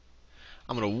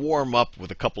I'm going to warm up with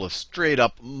a couple of straight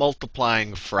up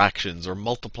multiplying fractions or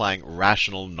multiplying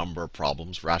rational number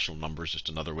problems. Rational number is just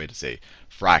another way to say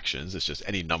fractions. It's just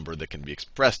any number that can be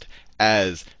expressed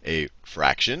as a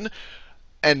fraction.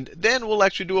 And then we'll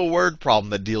actually do a word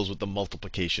problem that deals with the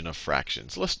multiplication of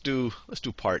fractions. Let's do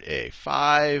part A.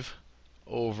 5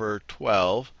 over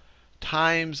 12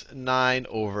 times 9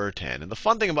 over 10. And the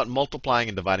fun thing about multiplying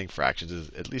and dividing fractions is,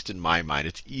 at least in my mind,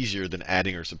 it's easier than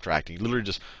adding or subtracting. You literally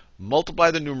just multiply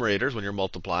the numerators when you're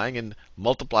multiplying and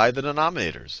multiply the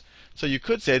denominators. So you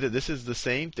could say that this is the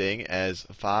same thing as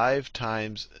 5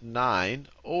 times 9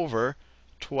 over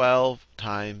 12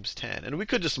 times 10. And we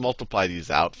could just multiply these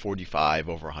out, 45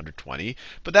 over 120.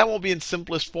 But that won't be in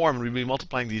simplest form. We'll be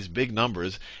multiplying these big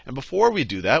numbers. And before we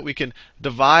do that, we can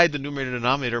divide the numerator and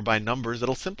denominator by numbers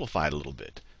that'll simplify it a little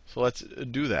bit. So let's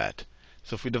do that.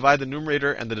 So if we divide the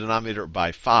numerator and the denominator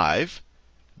by 5,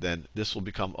 then this will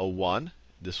become a 1.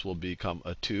 This will become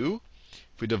a 2.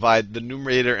 If we divide the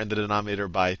numerator and the denominator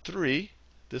by 3,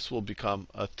 this will become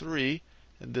a 3.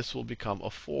 And this will become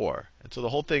a 4. And so the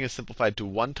whole thing is simplified to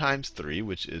 1 times 3,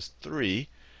 which is 3,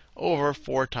 over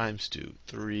 4 times 2,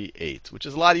 3/8, which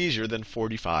is a lot easier than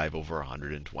 45 over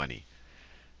 120.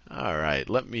 All right,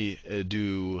 let me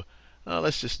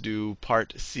let's just do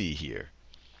part C here.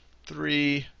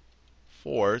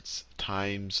 3/4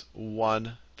 times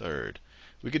 1/3.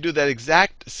 We could do that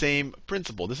exact same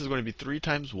principle. This is going to be 3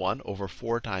 times 1 over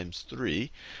 4 times 3.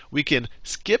 We can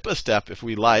skip a step if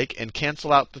we like and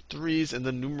cancel out the 3's in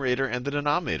the numerator and the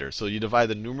denominator. So you divide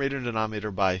the numerator and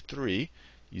denominator by 3.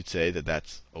 You'd say that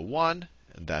that's a 1,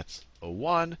 and that's a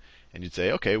 1. And you'd say,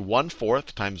 OK,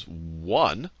 1/4 times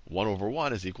 1, 1 over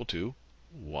 1 is equal to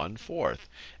 1/4.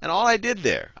 And all I did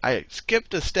there, I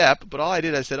skipped a step, but all I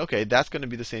did, I said, OK, that's going to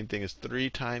be the same thing as 3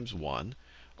 times 1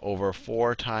 over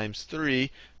 4 times 3.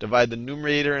 Divide the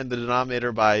numerator and the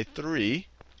denominator by 3,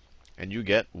 and you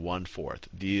get 1/4.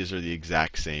 These are the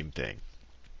exact same thing.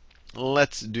 I'll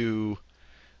do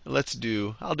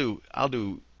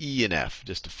E and F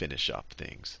just to finish up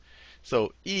things.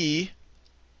 So E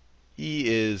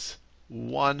is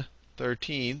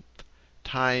 1/13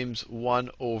 times 1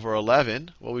 over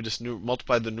 11. Well, we just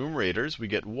multiply the numerators. We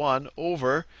get 1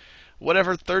 over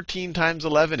whatever 13 times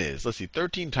 11 is. Let's see,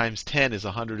 13 times 10 is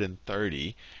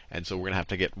 130. And so we're going to have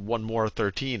to get one more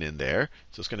 13 in there.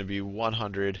 So it's going to be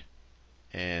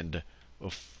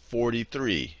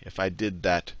 143, if I did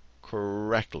that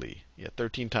correctly. Yeah,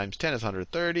 13 times 10 is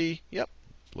 130. Yep,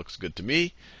 looks good to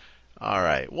me. All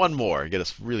right, one more, get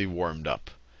us really warmed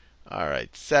up. All right,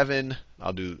 7,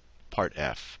 I'll do part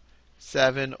F.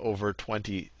 7 over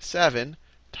 27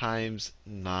 times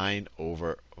 9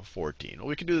 over 14. Well,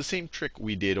 we can do the same trick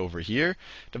we did over here.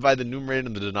 Divide the numerator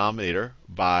and the denominator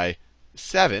by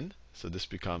 7. So this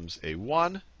becomes a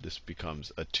 1. This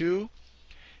becomes a 2.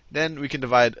 Then we can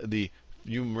divide the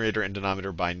numerator and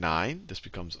denominator by 9. This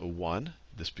becomes a 1.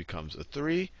 This becomes a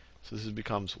 3. So this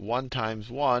becomes 1 times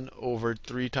 1 over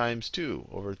 3 times 2,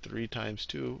 over 3 times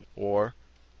 2, or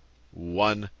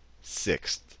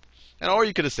 1/6. Or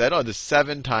you could have said, oh, this is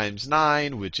 7 times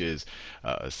 9, which is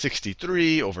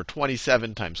 63, over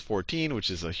 27 times 14,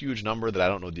 which is a huge number that I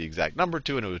don't know the exact number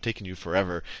to, and it would have taken you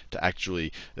forever to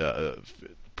actually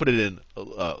put it in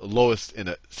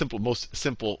most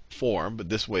simple form. But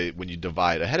this way, when you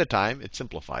divide ahead of time, it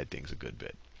simplified things a good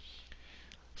bit.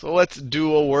 So let's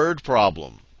do a word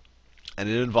problem. And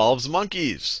it involves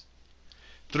monkeys.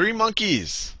 Three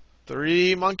monkeys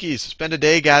spend a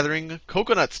day gathering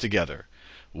coconuts together.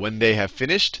 When they have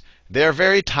finished, they are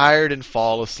very tired and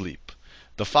fall asleep.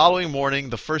 The following morning,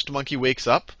 the first monkey wakes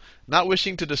up. Not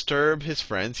wishing to disturb his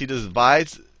friends, he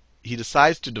decides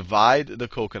to divide the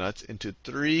coconuts into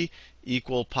 3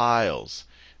 equal piles.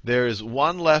 There is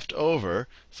one left over,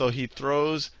 so he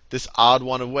throws this odd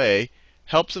one away,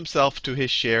 helps himself to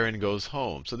his share, and goes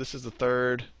home. So this is the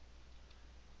third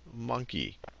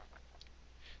monkey.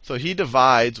 So he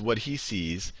divides what he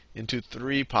sees into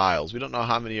 3 piles. We don't know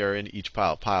how many are in each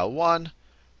pile. Pile 1,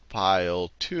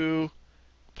 pile 2,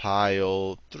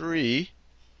 pile 3.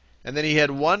 And then he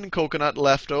had one coconut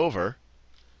left over.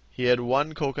 He had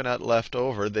one coconut left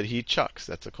over that he chucks.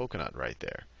 That's a coconut right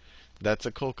there. That's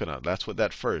a coconut. That's what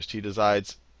that first. He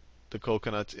divides the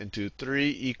coconuts into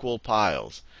 3 equal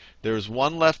piles. There's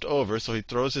one left over, so he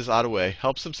throws his odd away,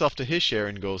 helps himself to his share,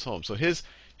 and goes home. So his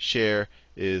share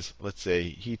is, let's say,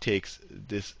 he takes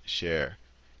this share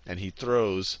and he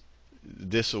throws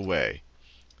this away.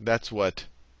 That's what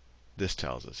this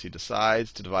tells us. He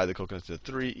decides to divide the coconuts into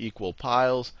 3 equal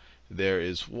piles. There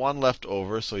is one left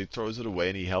over, so he throws it away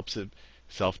and he helps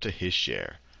himself to his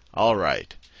share. All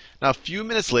right. Now, a few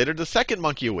minutes later, the second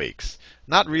monkey awakes.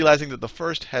 not realizing that the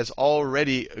first has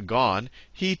already gone,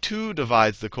 he too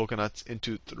divides the coconuts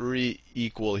into 3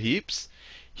 equal heaps.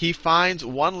 He finds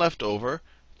one left over,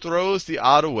 throws the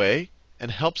odd away, and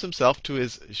helps himself to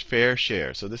his fair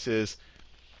share. So this is,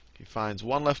 he finds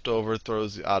one left over,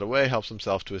 throws the odd away, helps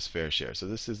himself to his fair share. So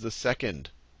this is the second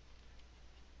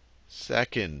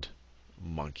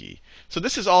monkey. So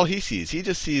this is all he sees. He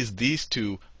just sees these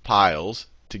two piles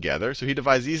together. So he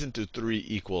divides these into 3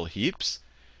 equal heaps.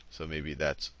 So maybe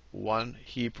that's one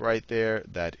heap right there.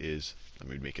 That is, let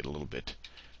me make it a little bit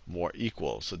more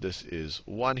equal. So this is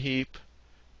one heap.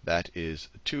 That is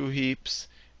 2 heaps.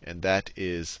 And that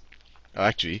is,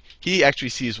 he actually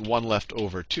sees one left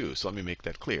over too. So let me make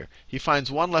that clear. He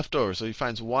finds one left over. So he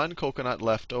finds one coconut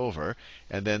left over.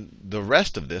 And then the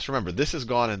rest of this, remember, this is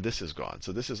gone and this is gone.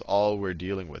 So this is all we're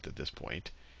dealing with at this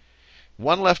point.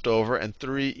 One left over and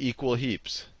 3 equal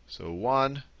heaps. So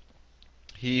 1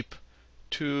 heap,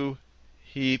 2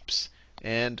 heaps,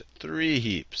 and 3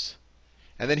 heaps.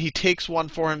 And then he takes one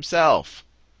for himself.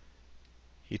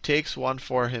 He takes one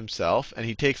for himself, and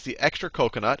he takes the extra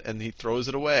coconut and he throws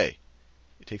it away.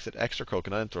 He takes that extra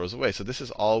coconut and throws it away. So this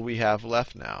is all we have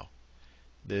left now.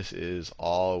 This is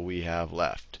all we have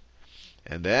left.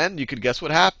 And then you could guess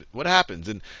what happens.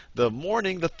 In the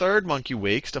morning, the third monkey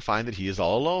wakes to find that he is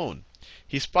all alone.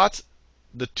 He spots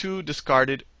the 2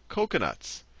 discarded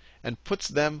coconuts and puts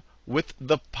them with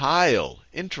the pile.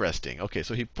 Interesting. Okay,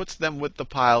 so he puts them with the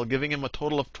pile, giving him a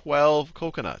total of 12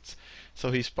 coconuts.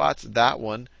 So he spots that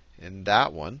one and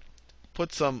that one,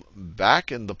 puts them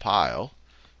back in the pile.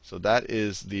 So that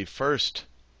is the first,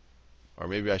 or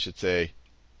maybe I should say,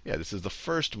 yeah, this is the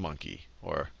first monkey,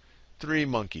 or 3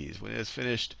 monkeys. When it is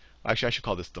finished, actually, I should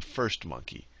call this the first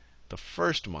monkey. The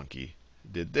first monkey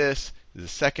did this, the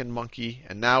second monkey,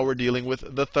 and now we're dealing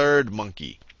with the third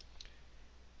monkey.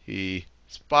 He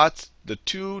spots the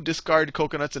 2 discarded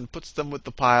coconuts and puts them with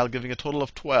the pile, giving a total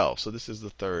of 12. So this is the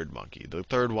third monkey, the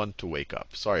third one to wake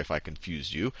up. Sorry if I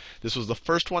confused you. This was the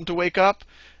first one to wake up,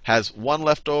 has one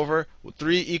left over,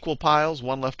 3 equal piles,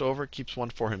 one left over, keeps one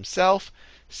for himself.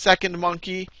 Second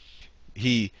monkey,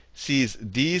 he sees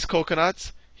these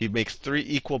coconuts, he makes 3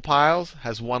 equal piles,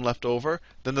 has one left over.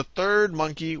 Then the third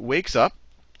monkey wakes up,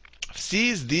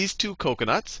 sees these 2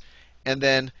 coconuts, and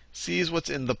then sees what's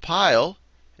in the pile,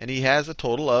 and he has a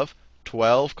total of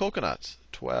 12 coconuts.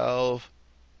 12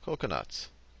 coconuts.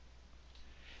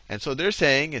 And so they're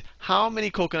saying, how many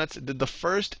coconuts did the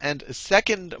first and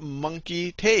second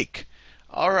monkey take?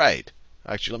 All right.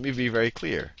 Actually, let me be very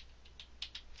clear.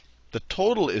 The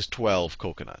total is 12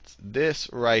 coconuts. This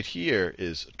right here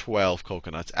is 12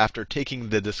 coconuts after taking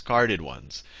the discarded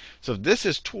ones. So if this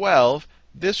is 12,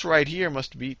 this right here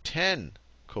must be 10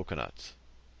 coconuts.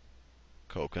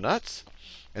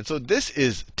 And so this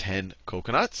is 10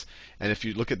 coconuts. And if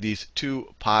you look at these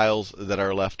 2 piles that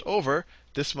are left over,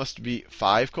 this must be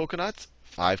 5 coconuts,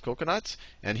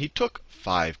 and he took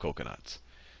 5 coconuts.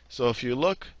 So if you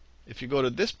go to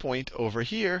this point over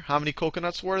here, how many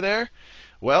coconuts were there?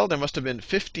 Well, there must have been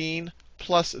 15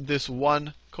 plus this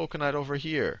 1 coconut over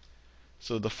here.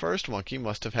 So the first monkey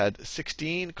must have had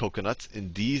 16 coconuts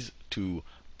in these 2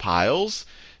 piles.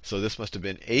 So this must have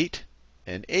been 8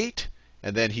 and 8.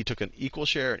 And then he took an equal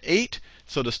share in 8.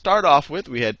 So to start off with,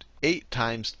 we had 8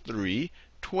 times 3,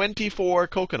 24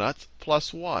 coconuts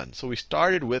plus 1. So we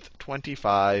started with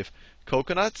 25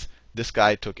 coconuts. This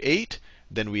guy took 8.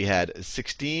 Then we had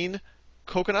 16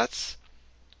 coconuts,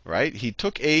 right? He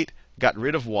took 8, got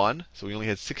rid of 1, so we only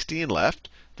had 16 left.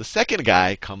 The second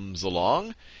guy comes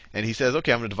along, and he says,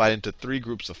 okay, I'm going to divide into 3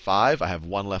 groups of 5. I have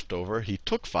 1 left over. He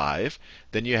took 5.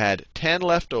 Then you had 10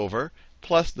 left over,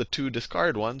 plus the 2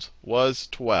 discarded ones was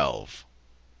 12.